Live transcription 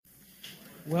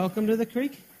Welcome to the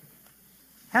Creek.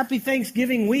 Happy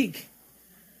Thanksgiving week.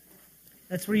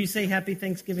 That's where you say Happy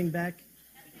Thanksgiving back.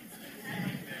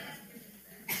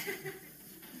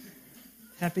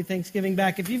 Happy Thanksgiving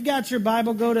back. If you've got your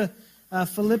Bible, go to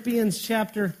Philippians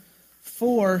chapter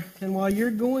 4. And while you're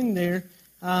going there,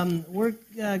 we're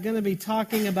going to be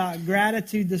talking about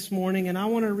gratitude this morning. And I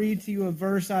want to read to you a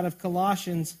verse out of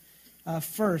Colossians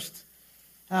first.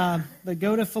 But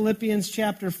go to Philippians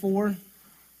chapter 4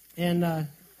 and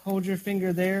hold your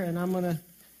finger there. And I'm going to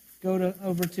go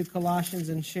over to Colossians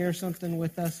and share something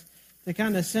with us to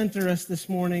kind of center us this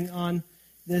morning on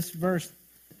this verse.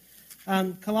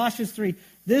 Colossians 3.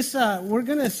 We're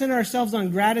going to center ourselves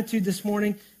on gratitude this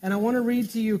morning, and I want to read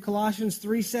to you Colossians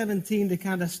 3:17 to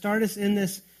kind of start us in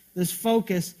this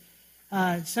focus.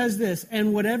 It says this,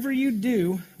 "And whatever you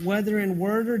do, whether in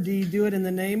word or deed, do it in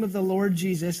the name of the Lord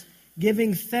Jesus,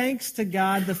 giving thanks to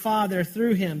God the Father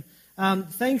through Him."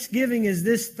 Thanksgiving is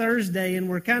this Thursday, and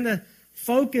we're kind of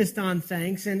focused on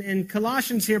thanks. And in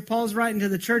Colossians here, Paul's writing to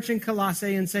the church in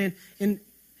Colossae and saying, in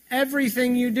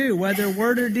everything you do, whether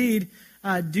word or deed,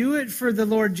 do it for the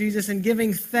Lord Jesus and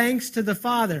giving thanks to the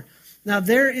Father. Now,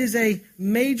 there is a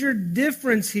major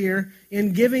difference here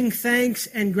in giving thanks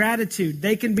and gratitude.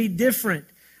 They can be different.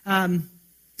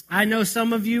 I know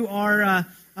some of you are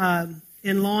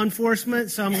in law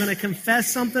enforcement, so I'm going to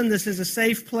confess something. This is a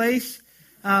safe place.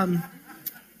 The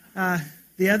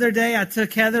other day, I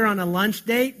took Heather on a lunch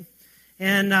date,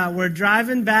 and we're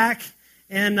driving back,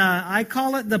 and I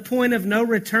call it the point of no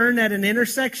return at an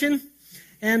intersection.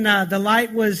 And the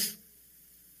light was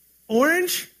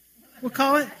orange, we'll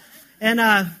call it. And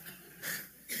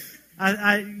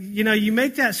you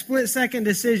make that split-second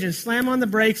decision: slam on the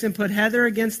brakes and put Heather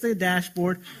against the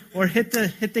dashboard, or hit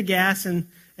the gas and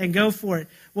go for it.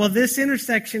 Well, this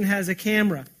intersection has a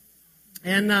camera,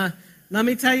 and let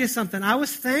me tell you something. I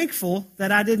was thankful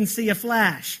that I didn't see a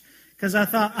flash because I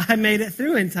thought I made it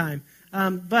through in time.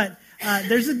 But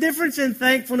there's a difference in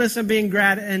thankfulness and being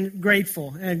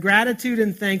grateful. And gratitude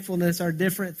and thankfulness are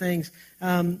different things.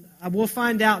 We'll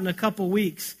find out in a couple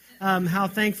weeks how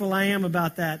thankful I am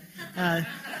about that. I'll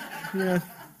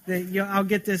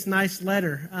get this nice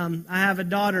letter. I have a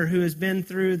daughter who has been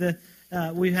through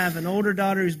we have an older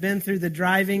daughter who's been through the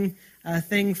driving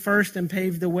thing first and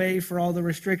paved the way for all the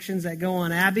restrictions that go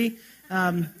on Abby.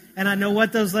 And I know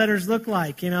what those letters look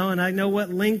like, and I know what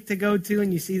link to go to,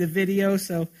 and you see the video,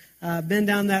 so been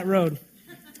down that road.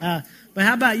 But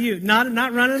how about you?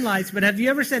 Not running lights, but have you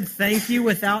ever said thank you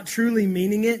without truly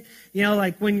meaning it?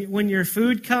 Like when your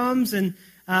food comes and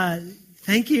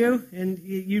thank you, and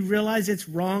you realize it's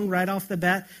wrong right off the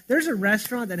bat. There's a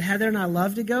restaurant that Heather and I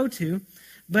love to go to,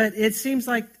 but it seems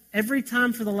like every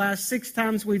time for the last 6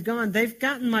 times we've gone, they've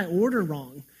gotten my order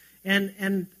wrong.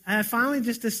 And I finally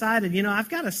just decided, I've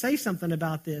got to say something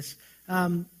about this.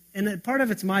 And part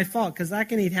of it's my fault because I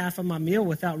can eat half of my meal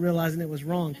without realizing it was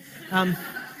wrong.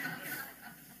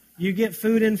 You get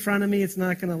food in front of me, it's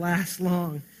not going to last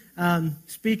long.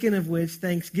 Speaking of which,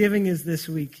 Thanksgiving is this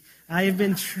week. I have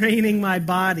been training my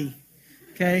body,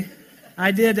 okay?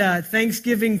 I did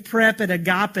Thanksgiving prep at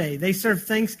Agape. They served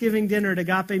Thanksgiving dinner at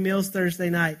Agape Meals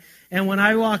Thursday night. And when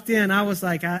I walked in, I was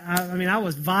like, I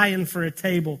was vying for a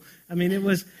table. It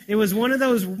was one of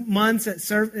those months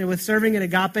with serving at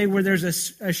Agape where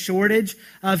there's a shortage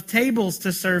of tables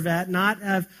to serve at, not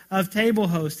of table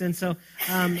hosts. And so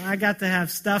I got to have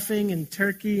stuffing and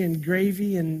turkey and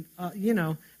gravy, and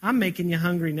I'm making you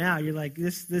hungry now. You're like,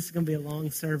 this is going to be a long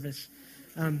service.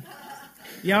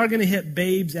 Y'all are going to hit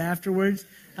babes afterwards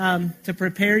to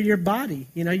prepare your body.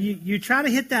 You try to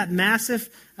hit that massive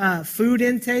food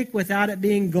intake without it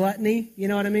being gluttony. You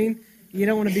know what I mean? You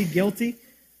don't want to be guilty.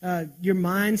 Your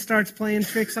mind starts playing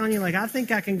tricks on you. Like, I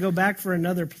think I can go back for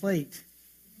another plate.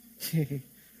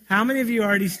 How many of you are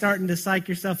already starting to psych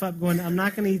yourself up going, I'm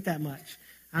not going to eat that much.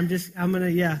 I'm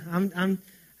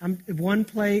one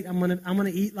plate. I'm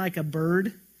going to eat like a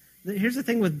bird. Here's the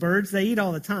thing with birds. They eat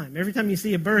all the time. Every time you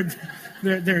see a bird,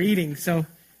 they're eating. So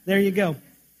there you go.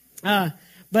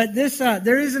 But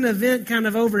there is an event kind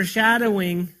of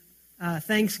overshadowing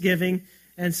Thanksgiving,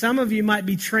 and some of you might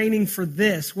be training for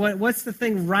this. What's the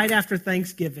thing right after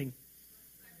Thanksgiving?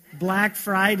 Black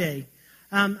Friday,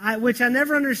 which I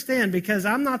never understand because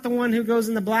I'm not the one who goes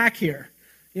in the black here.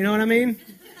 You know what I mean?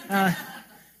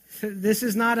 This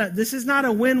is not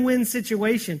a win-win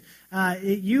situation.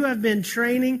 You have been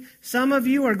training. Some of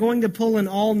you are going to pull an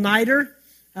all-nighter.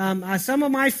 Some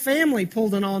of my family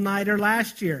pulled an all-nighter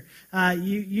last year.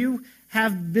 You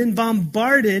have been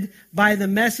bombarded by the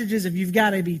messages of you've got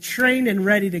to be trained and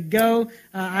ready to go.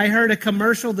 I heard a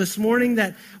commercial this morning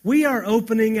that we are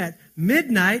opening at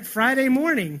midnight Friday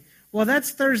morning. Well,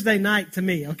 that's Thursday night to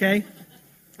me, okay?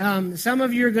 Some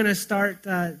of you are going to start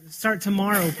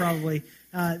tomorrow probably.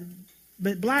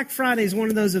 But Black Friday is one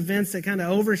of those events that kind of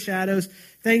overshadows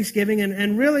Thanksgiving.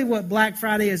 And really what Black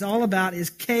Friday is all about is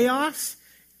chaos,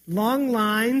 long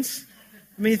lines.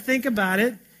 I mean, think about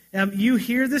it. You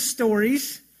hear the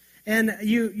stories, and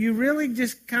you really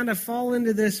just kind of fall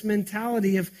into this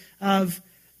mentality of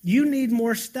you need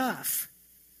more stuff.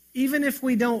 Even if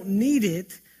we don't need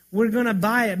it, we're going to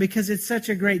buy it because it's such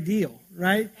a great deal,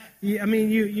 right?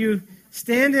 You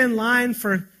stand in line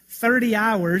for 30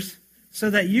 hours so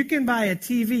that you can buy a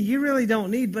TV you really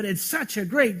don't need, but it's such a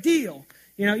great deal.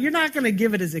 You're not going to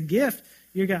give it as a gift.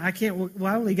 I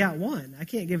only got one. I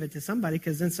can't give it to somebody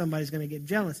because then somebody's going to get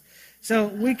jealous. So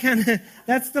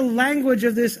that's the language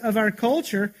of our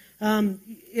culture. In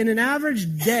an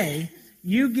average day,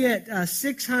 you get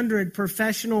 600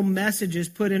 professional messages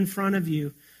put in front of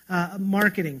you,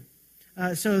 marketing.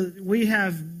 So we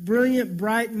have brilliant,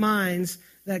 bright minds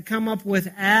that come up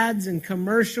with ads and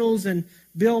commercials and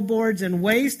billboards and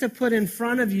ways to put in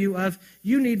front of you of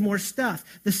you need more stuff.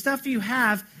 The stuff you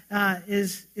have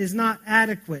is not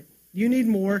adequate. You need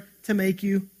more to make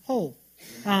you whole.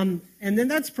 And then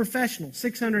that's professional,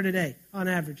 600 a day on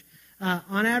average.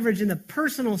 On average, in the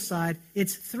personal side,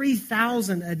 it's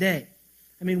 3,000 a day.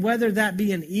 I mean, whether that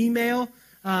be an email,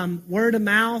 word of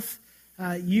mouth,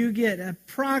 you get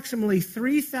approximately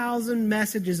 3,000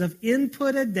 messages of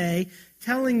input a day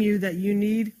telling you that you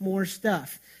need more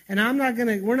stuff. And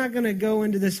we're not going to go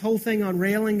into this whole thing on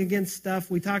railing against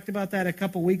stuff. We talked about that a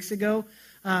couple weeks ago.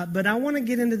 But I want to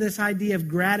get into this idea of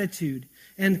gratitude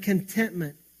and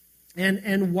contentment.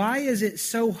 And why is it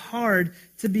so hard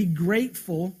to be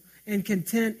grateful and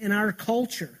content in our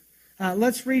culture?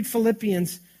 Let's read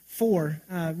Philippians 4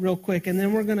 real quick, and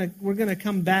then we're gonna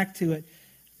come back to it.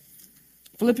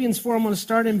 Philippians 4. I'm going to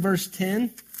start in verse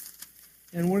 10,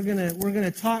 and we're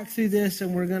gonna talk through this,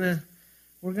 and we're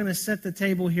gonna set the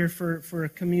table here for a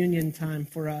communion time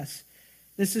for us.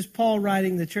 This is Paul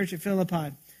writing the church at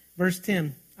Philippi. Verse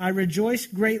 10, I rejoice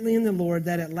greatly in the Lord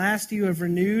that at last you have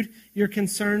renewed your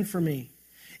concern for me.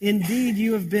 Indeed,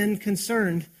 you have been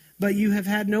concerned, but you have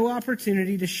had no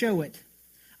opportunity to show it.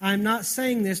 I am not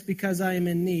saying this because I am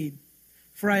in need,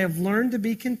 for I have learned to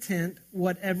be content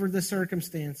whatever the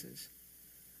circumstances.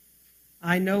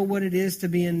 I know what it is to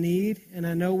be in need, and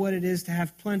I know what it is to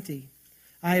have plenty.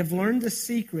 I have learned the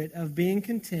secret of being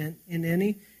content in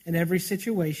any and every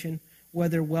situation,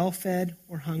 whether well-fed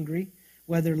or hungry,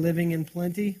 whether living in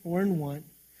plenty or in want.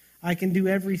 I can do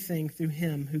everything through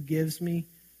him who gives me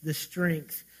the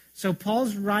strength. So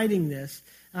Paul's writing this,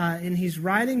 and he's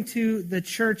writing to the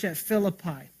church at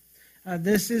Philippi.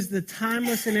 This is the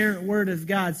timeless, inerrant word of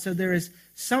God. So there is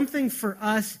something for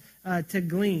us to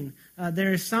glean.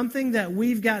 There is something that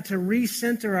we've got to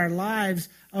recenter our lives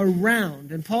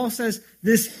around. And Paul says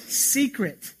this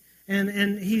secret, and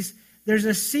there's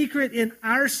a secret in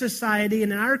our society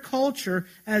and in our culture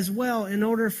as well in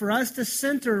order for us to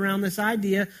center around this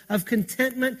idea of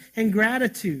contentment and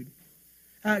gratitude.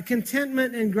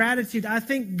 Contentment and gratitude, I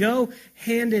think, go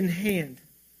hand in hand.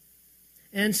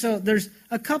 And so there's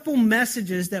a couple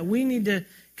messages that we need to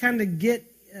kind of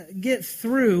get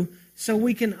through so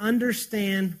we can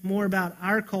understand more about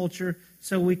our culture,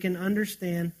 so we can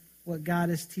understand what God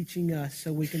is teaching us,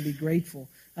 so we can be grateful.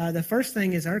 The first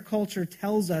thing is our culture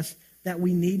tells us that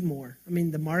we need more. I mean,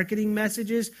 the marketing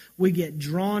messages, we get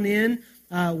drawn in.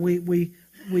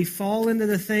 We fall into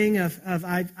the thing of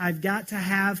I've got to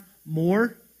have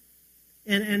more.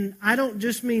 And I don't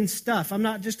just mean stuff. I'm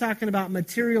not just talking about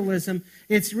materialism.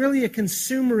 It's really a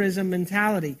consumerism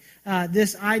mentality.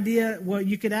 This idea, well,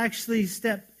 you could actually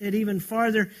step it even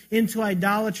farther into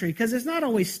idolatry, because it's not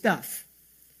always stuff.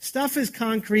 Stuff is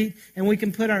concrete, and we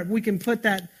can put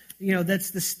that, that's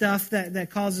the stuff that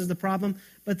causes the problem.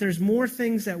 But there's more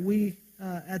things that we,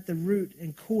 at the root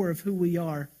and core of who we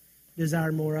are,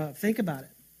 desire more of. Think about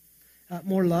it.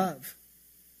 More love.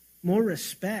 More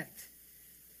respect.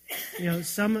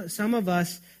 Some of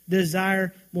us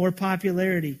desire more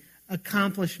popularity,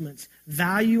 accomplishments,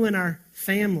 value in our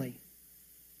family.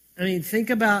 I mean, think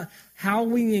about how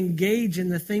we engage in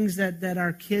the things that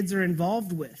our kids are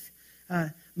involved with.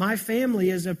 My family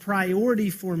is a priority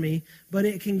for me, but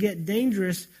it can get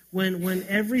dangerous when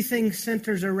everything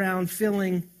centers around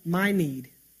filling my need.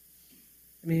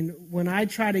 I mean, when I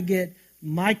try to get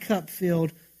my cup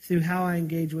filled through how I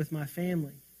engage with my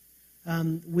family.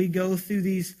 We go through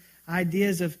these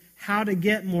ideas of how to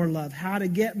get more love, how to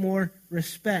get more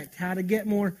respect, how to get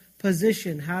more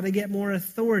position, how to get more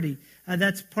authority.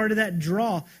 That's part of that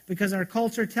draw, because our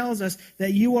culture tells us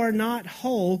that you are not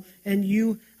whole and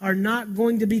you are not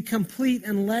going to be complete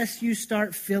unless you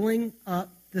start filling up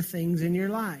the things in your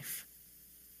life.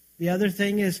 The other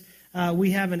thing is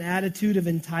we have an attitude of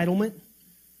entitlement.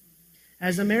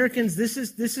 As Americans, this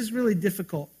is really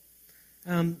difficult.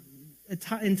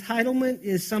 Entitlement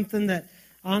is something that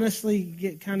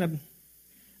honestly kind of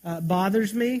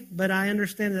bothers me, but I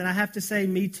understand that I have to say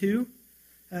me too.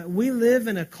 We live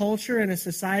in a culture and a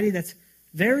society that's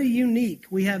very unique.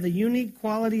 We have a unique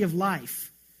quality of life.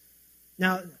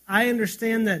 Now, I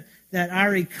understand that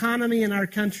our economy in our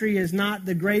country is not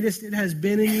the greatest it has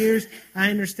been in years. I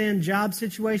understand job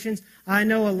situations. I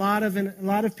know a lot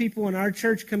of people in our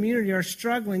church community are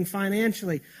struggling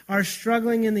financially, are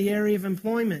struggling in the area of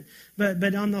employment.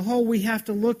 But on the whole, we have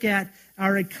to look at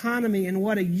our economy and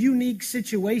what a unique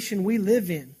situation we live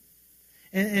in,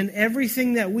 and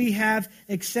everything that we have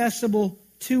accessible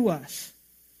to us.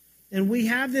 And we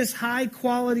have this high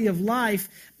quality of life.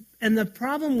 And the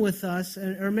problem with us,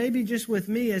 or maybe just with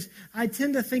me, is I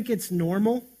tend to think it's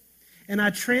normal, and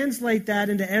I translate that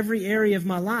into every area of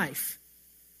my life.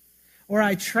 Or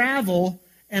I travel,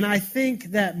 and I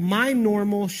think that my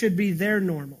normal should be their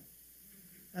normal.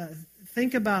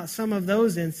 Think about some of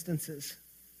those instances.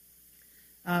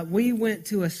 We went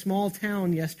to a small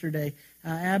town yesterday.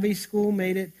 Abby's school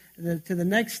made it to the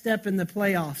next step in the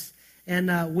playoffs.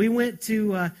 And we went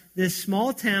to this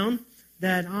small town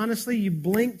that honestly, you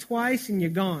blink twice and you're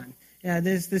gone.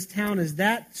 This town is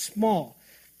that small.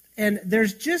 And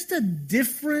there's just a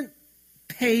different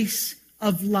pace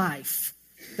of life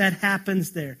that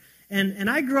happens there. And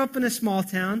I grew up in a small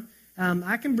town.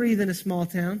 I can breathe in a small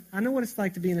town. I know what it's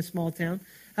like to be in a small town.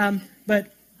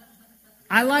 But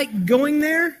I like going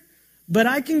there, but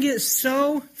I can get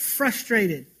so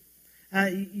frustrated.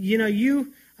 I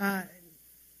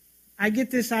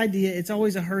get this idea, it's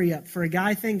always a hurry up. For a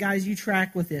guy thing, guys, you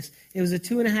track with this. It was a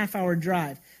 2.5-hour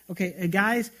drive. Okay,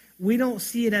 guys, we don't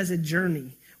see it as a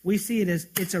journey. We see it as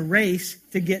it's a race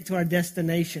to get to our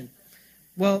destination.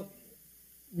 Well,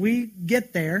 we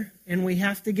get there, and we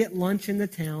have to get lunch in the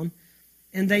town,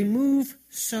 and they move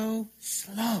so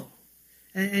slow.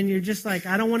 And you're just like,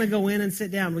 I don't want to go in and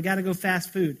sit down. We got to go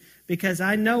fast food. Because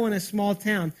I know in a small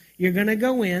town, you're going to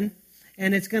go in,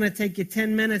 and it's going to take you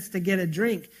 10 minutes to get a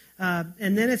drink.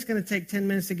 And then it's going to take 10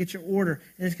 minutes to get your order.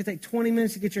 And it's going to take 20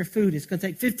 minutes to get your food. It's going to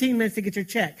take 15 minutes to get your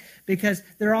check. Because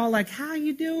they're all like, how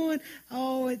you doing?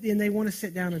 Oh, and they want to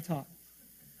sit down and talk.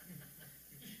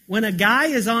 When a guy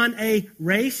is on a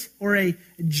race or a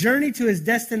journey to his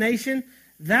destination,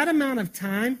 that amount of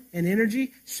time and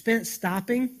energy spent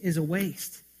stopping is a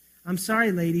waste. I'm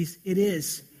sorry, ladies, it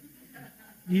is.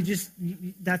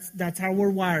 That's how we're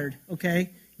wired, okay?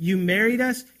 You married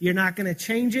us. You're not going to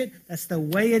change it. That's the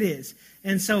way it is.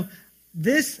 And so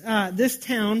this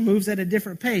town moves at a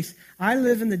different pace. I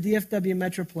live in the DFW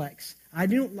Metroplex. I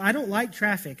don't like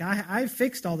traffic. I've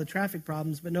fixed all the traffic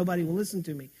problems, but nobody will listen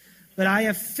to me. But I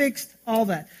have fixed all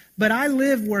that. But I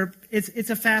live where it's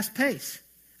a fast pace.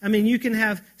 I mean, you can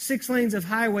have 6 lanes of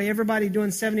highway, everybody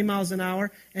doing 70 miles an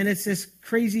hour, and it's this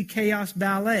crazy chaos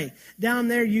ballet. Down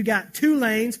there, you got 2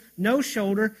 lanes, no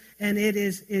shoulder, and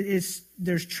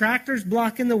there's tractors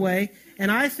blocking the way.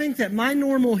 And I think that my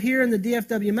normal here in the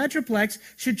DFW Metroplex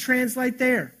should translate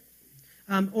there.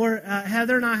 Or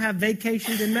Heather and I have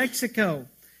vacationed in Mexico.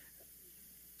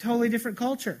 Totally different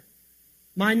culture.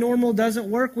 My normal doesn't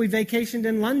work. We vacationed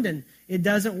in London. It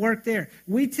doesn't work there.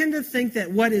 We tend to think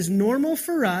that what is normal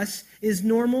for us is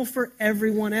normal for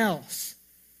everyone else.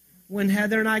 When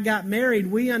Heather and I got married,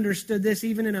 we understood this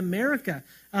even in America.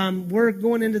 We're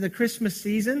going into the Christmas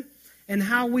season, and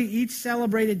how we each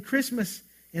celebrated Christmas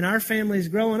in our families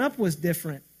growing up was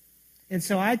different. And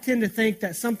so I tend to think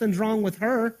that something's wrong with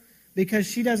her because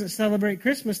she doesn't celebrate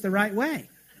Christmas the right way.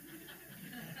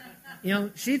 You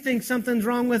know, she thinks something's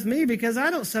wrong with me because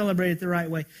I don't celebrate it the right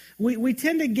way. We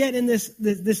tend to get in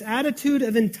this attitude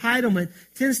of entitlement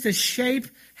tends to shape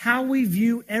how we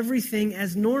view everything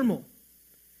as normal.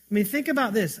 I mean, think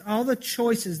about this. All the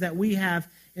choices that we have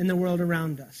in the world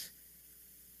around us.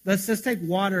 Let's just take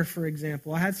water, for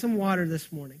example. I had some water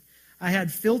this morning. I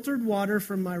had filtered water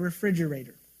from my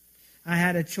refrigerator. I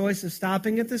had a choice of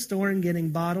stopping at the store and getting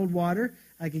bottled water.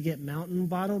 I could get mountain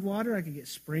bottled water. I could get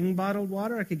spring bottled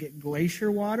water. I could get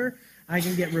glacier water. I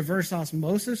can get reverse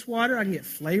osmosis water. I can get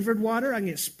flavored water. I can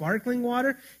get sparkling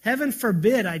water. Heaven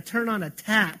forbid I turn on a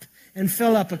tap and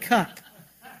fill up a cup.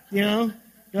 You know?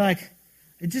 You're like,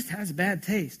 it just has a bad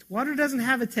taste. Water doesn't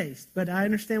have a taste, but I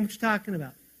understand what you're talking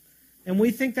about. And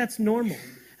we think that's normal.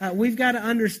 We've got to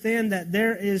understand that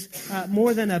there is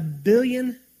more than 1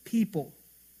 billion people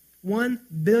 1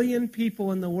 billion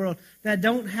people in the world that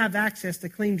don't have access to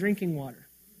clean drinking water.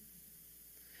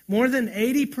 More than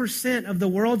 80% of the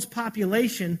world's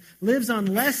population lives on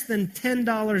less than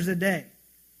 $10 a day.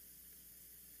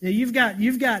 Now, you've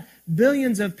got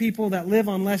billions of people that live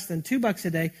on less than $2 a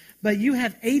day, but you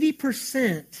have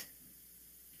 80%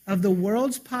 of the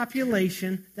world's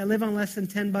population that live on less than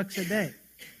 $10 a day.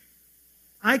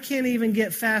 I can't even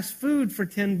get fast food for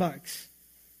 $10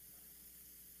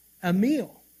 a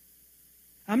meal.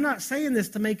 I'm not saying this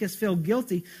to make us feel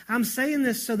guilty. I'm saying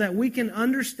this so that we can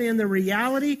understand the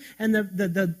reality and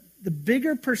the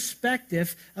bigger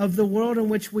perspective of the world in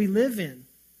which we live in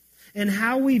and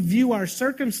how we view our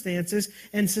circumstances.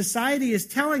 And society is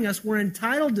telling us we're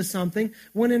entitled to something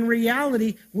when in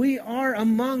reality we are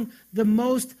among the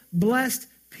most blessed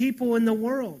people in the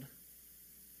world.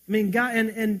 I mean, God,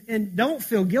 and don't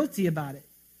feel guilty about it.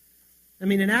 I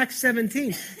mean, in Acts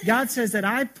 17, God says that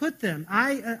I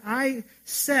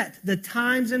set the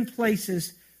times and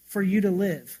places for you to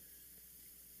live.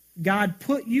 God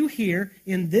put you here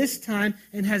in this time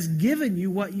and has given you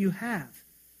what you have.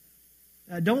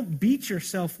 Don't beat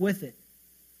yourself with it.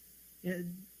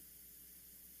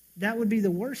 That would be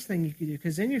the worst thing you could do,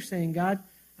 because then you're saying, God,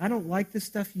 I don't like the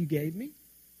stuff you gave me.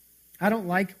 I don't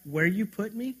like where you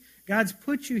put me. God's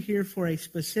put you here for a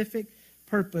specific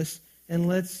purpose. And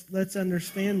let's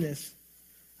understand this.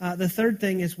 The third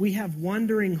thing is we have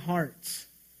wandering hearts.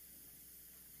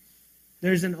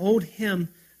 There's an old hymn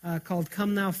called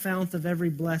Come Thou Fount of Every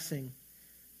Blessing.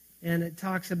 And it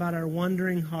talks about our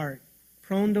wandering heart.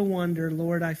 Prone to wander,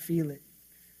 Lord, I feel it.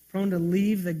 Prone to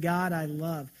leave the God I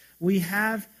love. We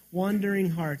have wandering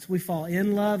hearts. We fall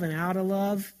in love and out of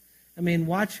love. I mean,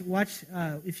 watch.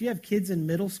 If you have kids in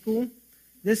middle school,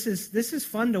 This is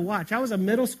fun to watch. I was a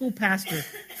middle school pastor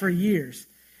for years,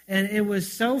 and it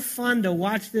was so fun to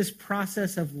watch this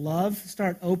process of love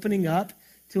start opening up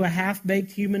to a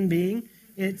half-baked human being.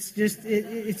 It's just,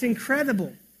 it's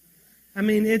incredible. I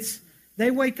mean, they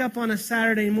wake up on a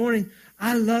Saturday morning,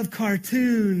 I love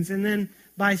cartoons, and then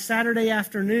by Saturday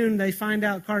afternoon, they find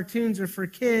out cartoons are for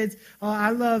kids. Oh, I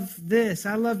love this.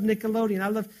 I love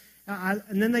Nickelodeon.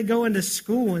 And then they go into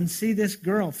school and see this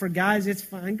girl. For guys, it's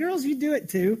fine. Girls, you do it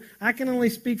too. I can only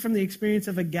speak from the experience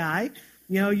of a guy.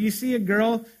 You know, you see a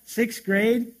girl, 6th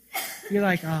grade, you're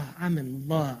like, oh, I'm in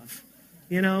love.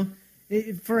 You know,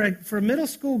 for a middle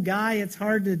school guy, it's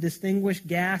hard to distinguish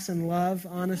gas and love,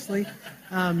 honestly.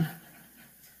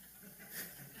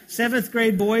 7th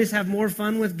grade boys have more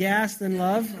fun with gas than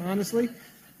love, honestly.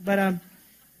 But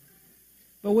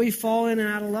we fall in and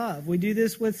out of love. We do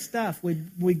this with stuff.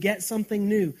 We get something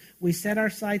new. We set our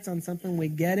sights on something. We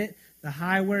get it. The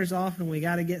high wears off, and we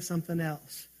got to get something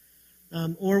else.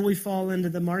 Or we fall into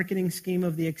the marketing scheme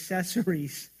of the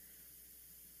accessories.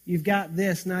 You've got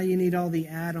this. Now you need all the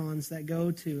add-ons that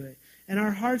go to it. And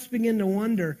our hearts begin to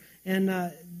wonder.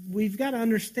 And we've got to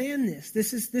understand this.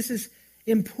 This is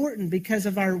important because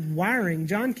of our wiring.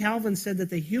 John Calvin said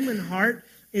that the human heart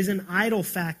is an idol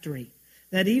factory.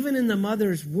 That even in the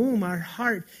mother's womb, our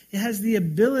heart has the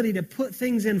ability to put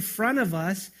things in front of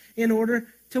us in order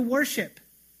to worship.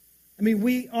 I mean,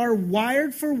 we are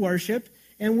wired for worship,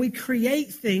 and we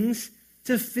create things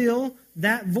to fill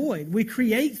that void. We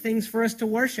create things for us to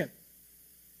worship.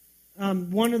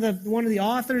 One of the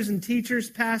authors and teachers,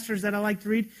 pastors that I like to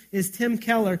read is Tim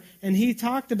Keller, and he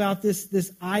talked about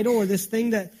this idol or this thing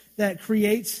that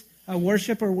creates a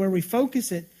worship or where we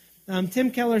focus it.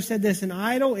 Tim Keller said this: an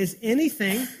idol is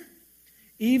anything,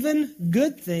 even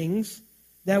good things,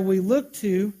 that we look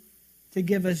to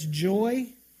give us joy,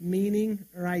 meaning,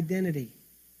 or identity.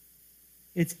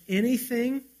 It's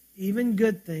anything, even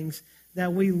good things,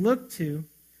 that we look to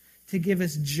give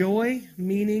us joy,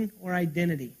 meaning, or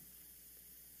identity.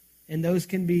 And those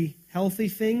can be healthy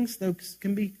things, those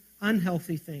can be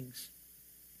unhealthy things.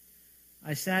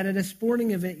 I sat at a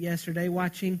sporting event yesterday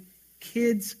watching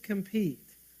kids compete.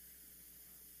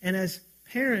 And as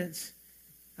parents,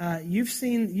 you've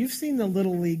seen the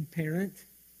Little League parent.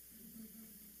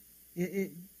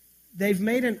 They've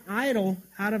made an idol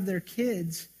out of their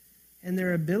kids and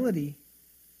their ability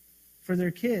for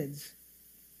their kids.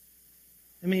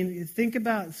 I mean, think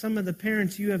about some of the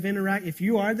parents you have interacted. If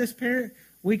you are this parent,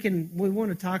 we want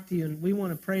to talk to you and we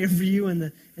want to pray over you in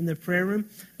the prayer room.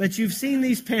 But you've seen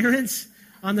these parents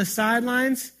on the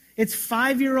sidelines. It's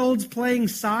 5-year-olds playing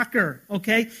soccer,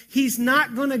 okay? He's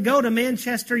not going to go to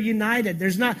Manchester United.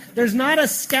 There's not a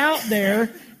scout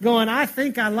there going, I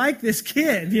think I like this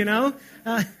kid, you know?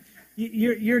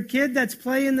 Your kid that's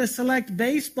playing the select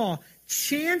baseball,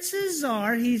 chances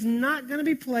are he's not going to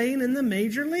be playing in the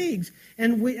major leagues.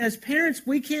 And we, as parents,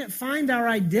 we can't find our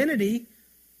identity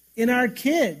in our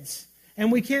kids.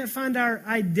 And we can't find our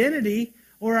identity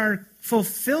or our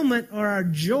fulfillment or our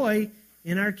joy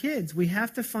in our kids. We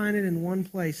have to find it in one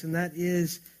place, and that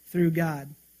is through God.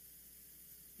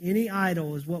 Any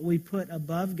idol is what we put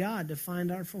above God to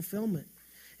find our fulfillment.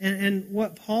 And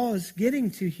what Paul is getting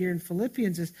to here in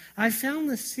Philippians is, I found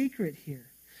the secret here.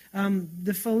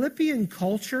 The Philippian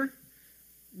culture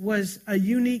was a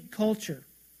unique culture.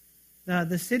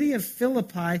 The city of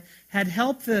Philippi had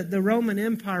helped the Roman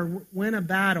Empire win a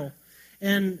battle.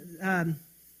 And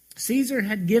Caesar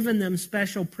had given them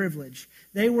special privilege.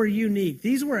 They were unique.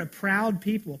 These were a proud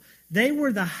people. They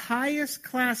were the highest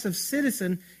class of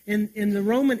citizen in the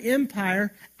Roman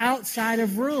Empire outside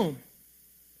of Rome.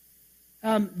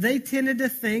 They tended to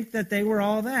think that they were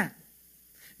all that.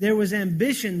 There was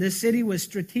ambition. This city was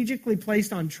strategically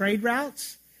placed on trade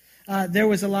routes. There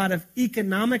was a lot of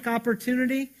economic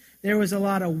opportunity. There was a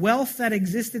lot of wealth that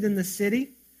existed in the city.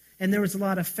 And there was a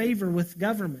lot of favor with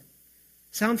government.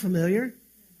 Sound familiar?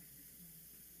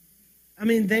 I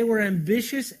mean, they were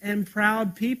ambitious and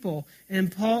proud people.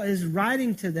 And Paul is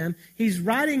writing to them. He's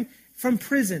writing from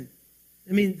prison.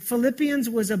 I mean, Philippians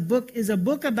is a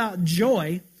book about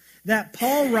joy that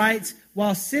Paul writes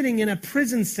while sitting in a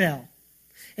prison cell.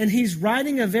 And he's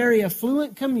writing a very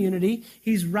affluent community.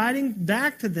 He's writing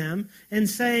back to them and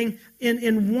saying,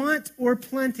 in want or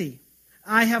plenty,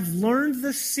 I have learned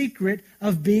the secret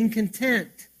of being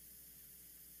content.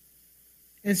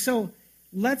 And so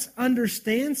let's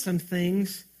understand some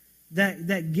things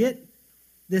that get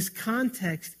this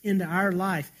context into our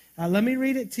life. Let me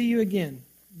read it to you again.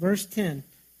 Verse 10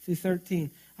 through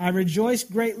 13. I rejoice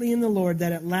greatly in the Lord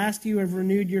that at last you have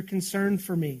renewed your concern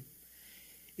for me.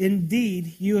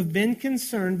 Indeed, you have been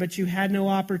concerned, but you had no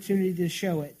opportunity to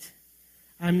show it.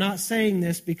 I'm not saying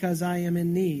this because I am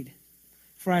in need,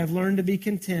 for I have learned to be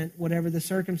content, whatever the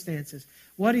circumstances.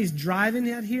 What he's driving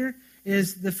at here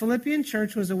is the Philippian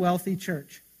church was a wealthy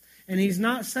church. And he's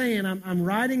not saying, I'm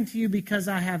writing to you because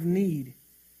I have need.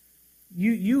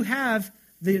 You have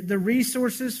the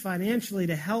resources financially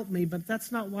to help me, but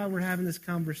that's not why we're having this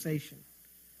conversation.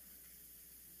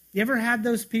 You ever had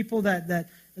those people that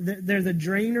they're the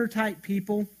drainer type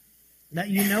people that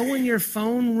you know when your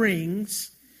phone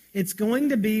rings, it's going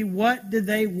to be, what do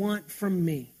they want from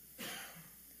me?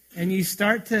 And you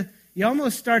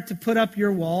almost start to put up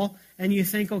your wall and you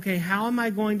think, okay, how am I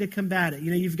going to combat it?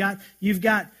 You know, you've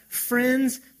got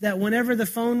friends that whenever the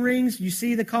phone rings, you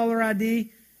see the caller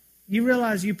ID, you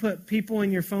realize you put people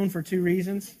in your phone for two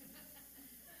reasons.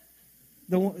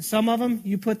 Some of them,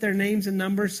 you put their names and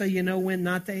numbers so you know when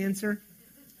not to answer.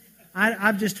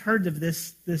 I've just heard of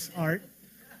this art.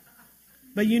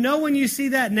 But you know when you see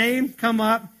that name come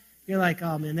up, you're like,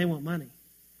 oh man, they want money.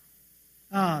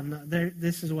 Oh, no,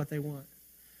 this is what they want.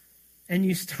 And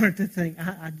you start to think,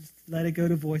 I just let it go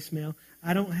to voicemail.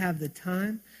 I don't have the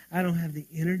time. I don't have the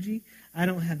energy. I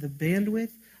don't have the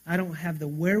bandwidth. I don't have the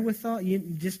wherewithal.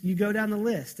 You go down the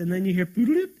list, and then you hear,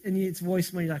 and it's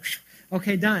voicemail. You're like,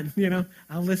 okay, done. You know,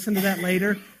 I'll listen to that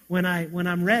later when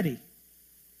I'm ready.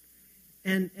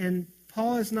 And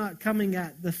Paul is not coming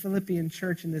at the Philippian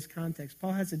church in this context.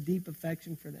 Paul has a deep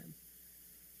affection for them.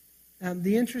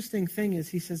 The interesting thing is,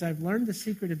 he says, I've learned the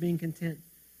secret of being content.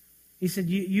 He said,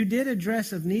 you did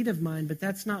address a need of mine, but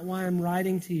that's not why I'm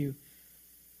writing to you.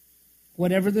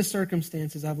 Whatever the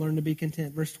circumstances, I've learned to be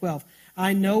content. Verse 12,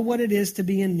 I know what it is to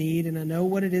be in need, and I know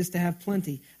what it is to have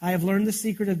plenty. I have learned the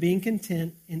secret of being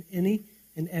content in any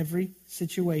and every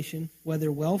situation,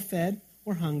 whether well-fed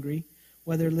or hungry,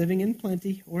 whether living in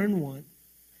plenty or in want.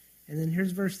 And then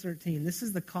here's verse 13. This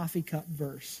is the coffee cup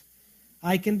verse.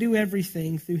 I can do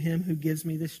everything through him who gives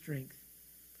me the strength.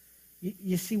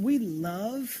 You see, we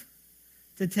love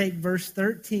to take verse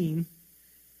 13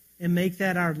 and make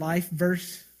that our life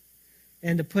verse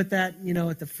and to put that,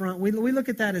 at the front. We look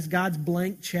at that as God's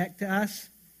blank check to us.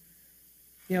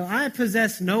 I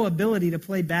possess no ability to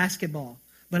play basketball,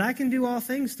 but I can do all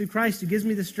things through Christ who gives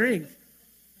me the strength.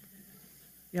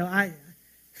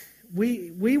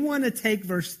 We want to take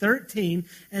verse 13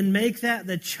 and make that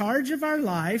the charge of our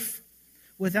life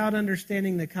without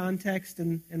understanding the context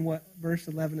and what verse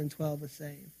 11 and 12 is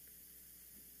saying.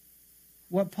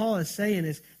 What Paul is saying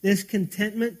is this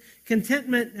contentment.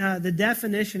 Contentment, the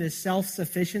definition is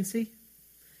self-sufficiency.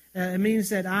 It means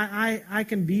that I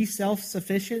can be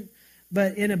self-sufficient,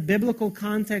 but in a biblical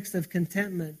context of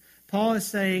contentment, Paul is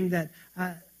saying that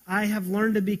I have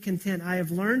learned to be content. I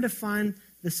have learned to find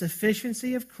the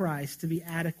sufficiency of Christ to be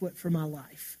adequate for my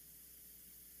life.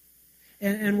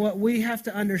 And what we have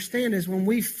to understand is when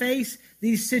we face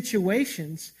these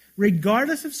situations,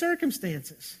 regardless of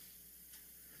circumstances,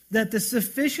 that the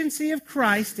sufficiency of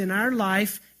Christ in our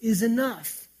life is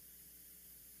enough.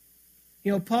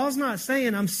 You know, Paul's not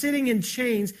saying I'm sitting in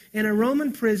chains in a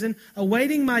Roman prison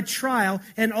awaiting my trial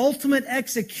and ultimate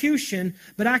execution,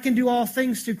 but I can do all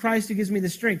things through Christ who gives me the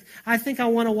strength. I think I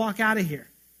want to walk out of here.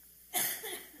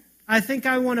 I think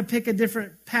I want to pick a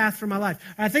different path for my life.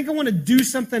 I think I want to do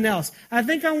something else. I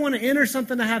think I want to enter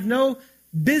something I have no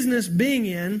business being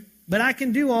in, but I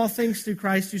can do all things through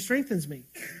Christ who strengthens me.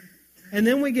 And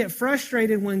then we get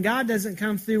frustrated when God doesn't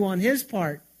come through on his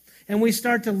part. And we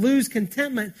start to lose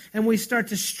contentment, and we start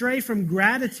to stray from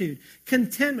gratitude.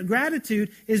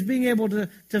 Gratitude is being able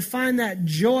to find that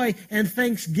joy and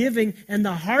thanksgiving and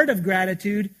the heart of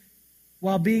gratitude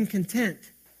while being content.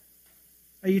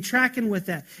 Are you tracking with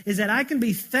that? Is that I can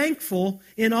be thankful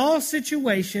in all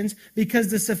situations because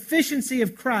the sufficiency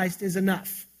of Christ is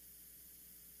enough.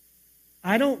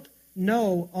 I don't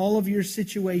know all of your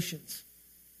situations.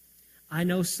 I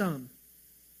know some.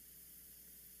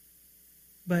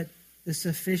 But the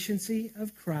sufficiency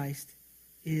of Christ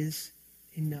is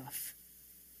enough.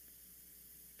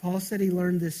 Paul said he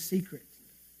learned this secret.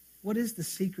 What is the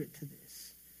secret to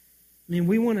this? I mean,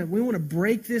 we want to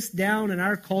break this down in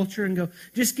our culture and go,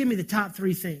 just give me the top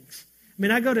 3 things. I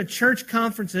mean, I go to church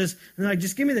conferences and they're like,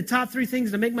 just give me the top 3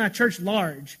 things to make my church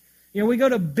large. You know, we go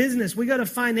to business, we go to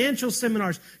financial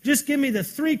seminars. Just give me the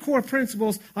 3 core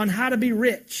principles on how to be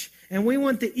rich. And we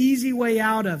want the easy way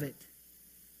out of it.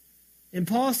 And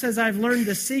Paul says, I've learned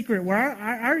the secret, where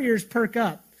our ears perk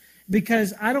up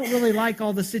because I don't really like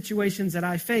all the situations that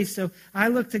I face. So I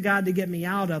look to God to get me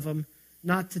out of them,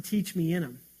 not to teach me in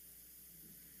them.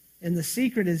 And the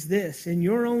secret is this: in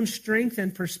your own strength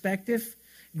and perspective,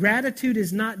 gratitude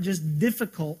is not just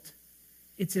difficult,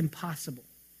 it's impossible.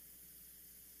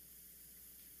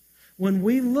 When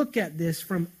we look at this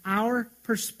from our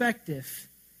perspective,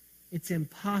 it's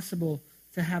impossible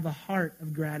to have a heart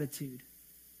of gratitude.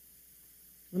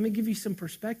 Let me give you some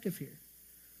perspective here.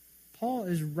 Paul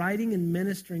is writing and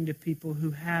ministering to people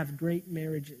who have great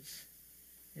marriages,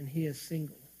 and he is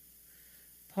single.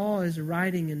 Paul is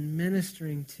writing and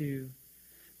ministering to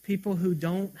people who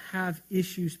don't have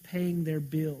issues paying their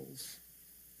bills,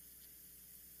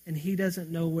 and he doesn't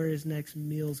know where his next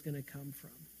meal is going to come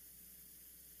from.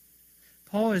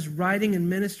 Paul is writing and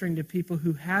ministering to people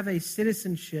who have a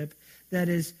citizenship that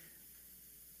is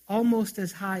almost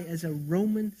as high as a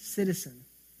Roman citizen,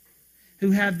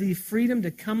 who have the freedom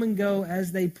to come and go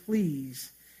as they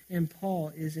please, and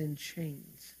Paul is in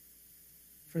chains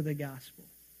for the gospel.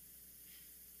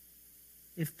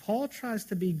 If Paul tries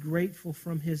to be grateful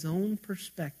from his own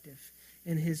perspective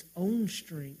and his own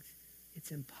strength,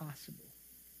 it's impossible.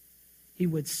 He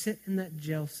would sit in that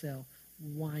jail cell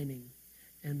whining,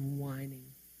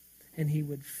 and he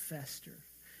would fester,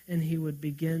 and he would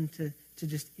begin to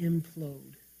just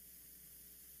implode,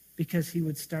 because he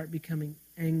would start becoming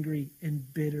angry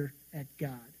and bitter at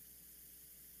God,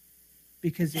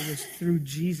 because it was through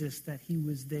Jesus that he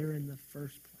was there in the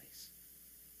first place.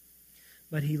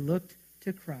 But he looked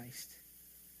to Christ.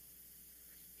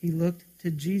 He looked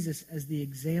to Jesus as the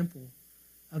example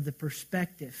of the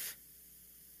perspective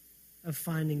of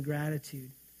finding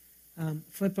gratitude.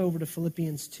 Flip over to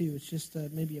Philippians 2. It's just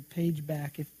maybe a page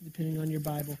back, depending on your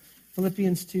Bible.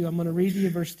 Philippians 2. I'm going to read to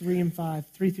you verse 3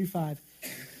 through 5.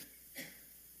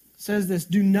 It says this: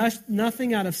 do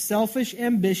nothing out of selfish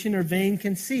ambition or vain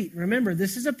conceit. Remember,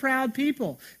 this is a proud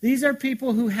people. These are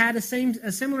people who had a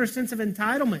similar sense of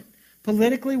entitlement.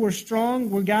 Politically, we're strong,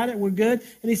 we got it, we're good.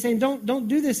 And he's saying, don't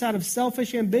do this out of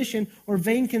selfish ambition or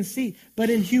vain conceit,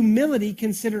 but in humility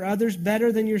consider others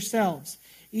better than yourselves.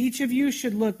 Each of you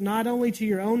should look not only to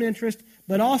your own interest,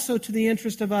 but also to the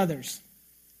interest of others.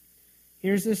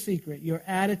 Here's the secret: your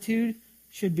attitude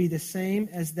should be the same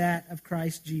as that of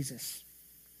Christ Jesus.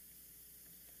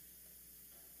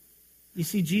 You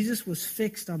see, Jesus was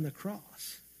fixed on the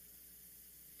cross.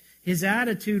 His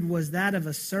attitude was that of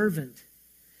a servant.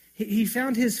 He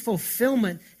found his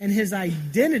fulfillment and his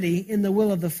identity in the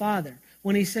will of the Father.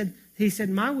 When he said,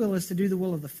 my will is to do the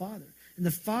will of the Father. And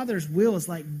the Father's will is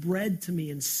like bread to me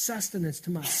and sustenance to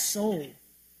my soul.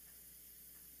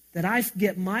 That I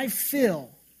get my fill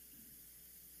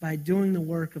by doing the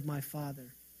work of my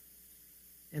Father.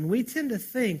 And we tend to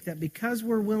think that because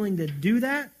we're willing to do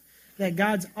that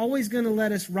God's always going to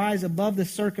let us rise above the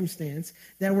circumstance,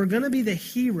 that we're going to be the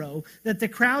hero, that the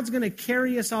crowd's going to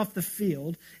carry us off the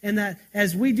field, and that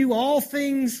as we do all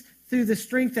things through the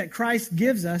strength that Christ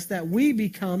gives us, that we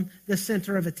become the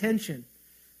center of attention.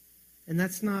 And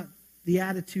that's not the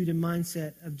attitude and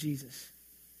mindset of Jesus.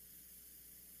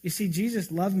 You see,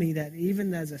 Jesus loved me that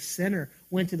even as a sinner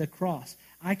went to the cross.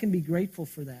 I can be grateful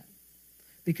for that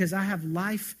because I have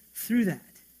life through that.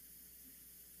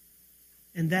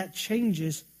 And that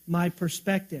changes my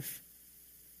perspective.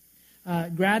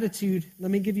 Gratitude,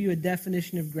 let me give you a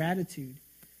definition of gratitude.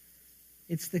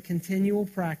 It's the continual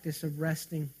practice of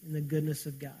resting in the goodness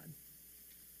of God.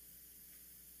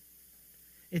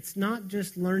 It's not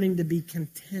just learning to be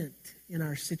content in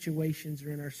our situations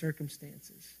or in our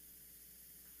circumstances.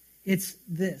 It's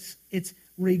this. It's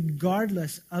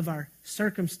regardless of our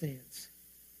circumstance.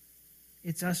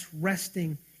 It's us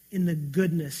resting in the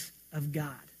goodness of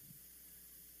God.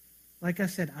 Like I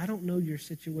said, I don't know your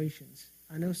situations.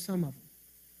 I know some of them.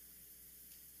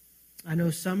 I know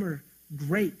some are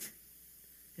great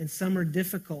and some are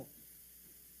difficult.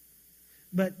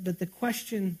 But the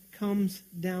question comes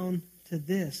down to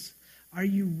this. Are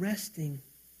you resting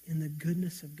in the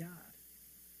goodness of God?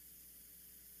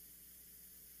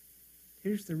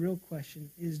 Here's the real question.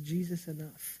 Is Jesus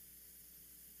enough?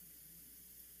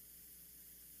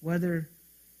 Whether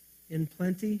in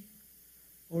plenty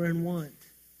or in want,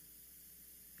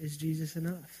 is Jesus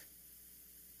enough?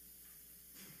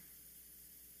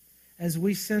 As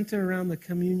we center around the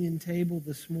communion table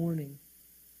this morning,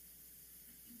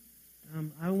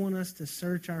 I want us to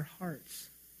search our hearts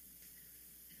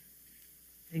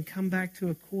and come back to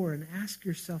a core and ask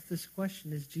yourself this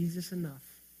question: is Jesus enough?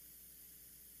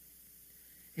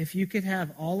 If you could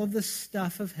have all of the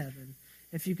stuff of heaven,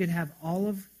 if you could have all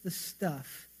of the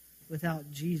stuff without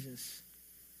Jesus,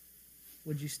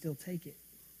 would you still take it?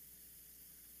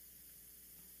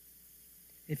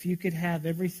 If you could have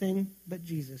everything but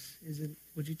Jesus,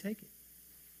 would you take it?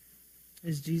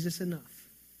 Is Jesus enough?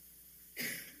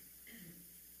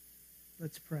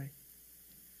 Let's pray.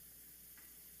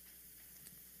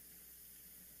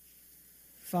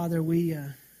 Father, we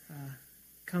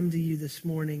come to you this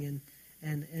morning,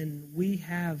 and we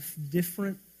have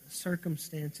different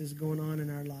circumstances going on in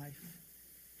our life.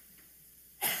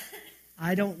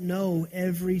 I don't know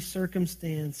every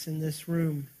circumstance in this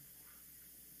room.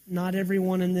 Not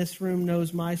everyone in this room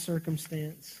knows my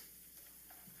circumstance.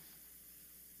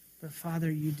 But Father,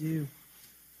 you do.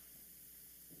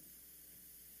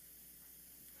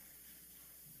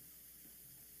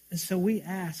 And so we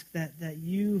ask that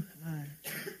you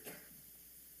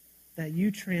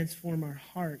transform our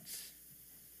hearts.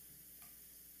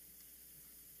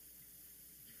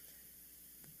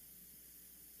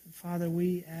 Father,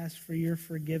 we ask for your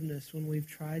forgiveness when we've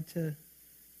tried to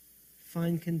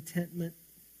find contentment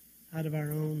out of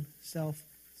our own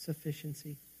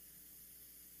self-sufficiency.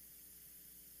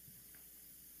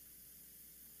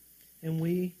 And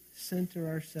we center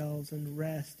ourselves and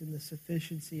rest in the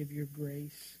sufficiency of your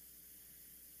grace.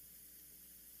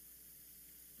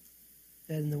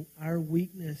 That in our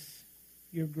weakness,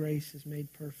 your grace is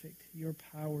made perfect. Your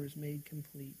power is made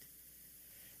complete.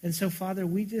 And so, Father,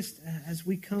 we just, as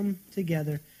we come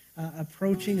together,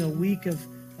 approaching a week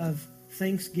of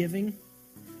Thanksgiving,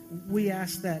 we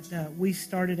ask that we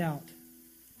started out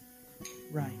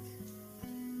right.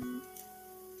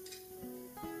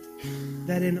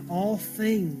 That in all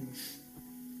things,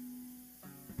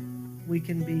 we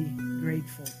can be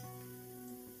grateful.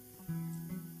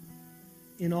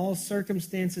 In all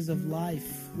circumstances of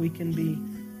life, we can be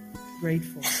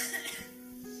grateful.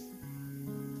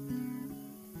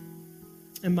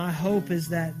 And my hope is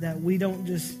that we don't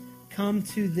just come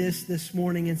to this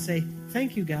morning and say,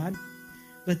 thank you, God,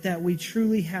 but that we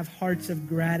truly have hearts of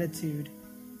gratitude.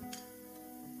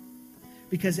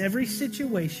 Because every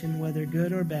situation, whether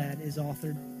good or bad, is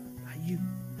authored by you.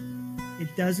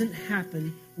 It doesn't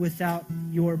happen without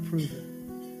your approval.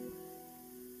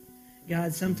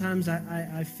 God, sometimes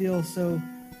I feel so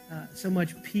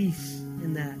much peace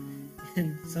in that.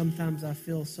 And sometimes I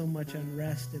feel so much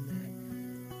unrest in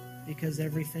that. Because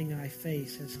everything I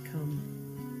face has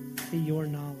come to your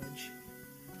knowledge.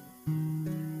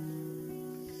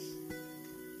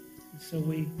 So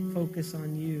we focus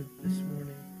on you this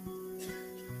morning.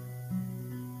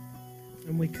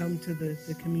 And we come to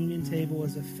the communion table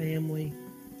as a family.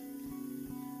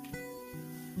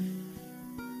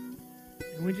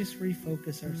 And we just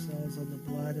refocus ourselves on the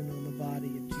blood and on the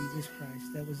body of Jesus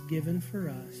Christ that was given for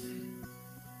us.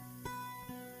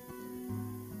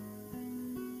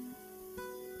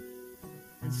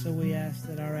 And so we ask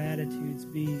that our attitudes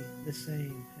be the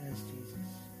same as Jesus,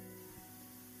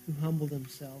 who humbled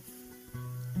himself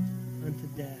unto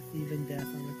death, even death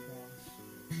on the cross.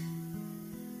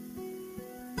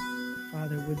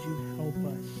 Father, would you help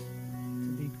us to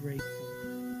be grateful?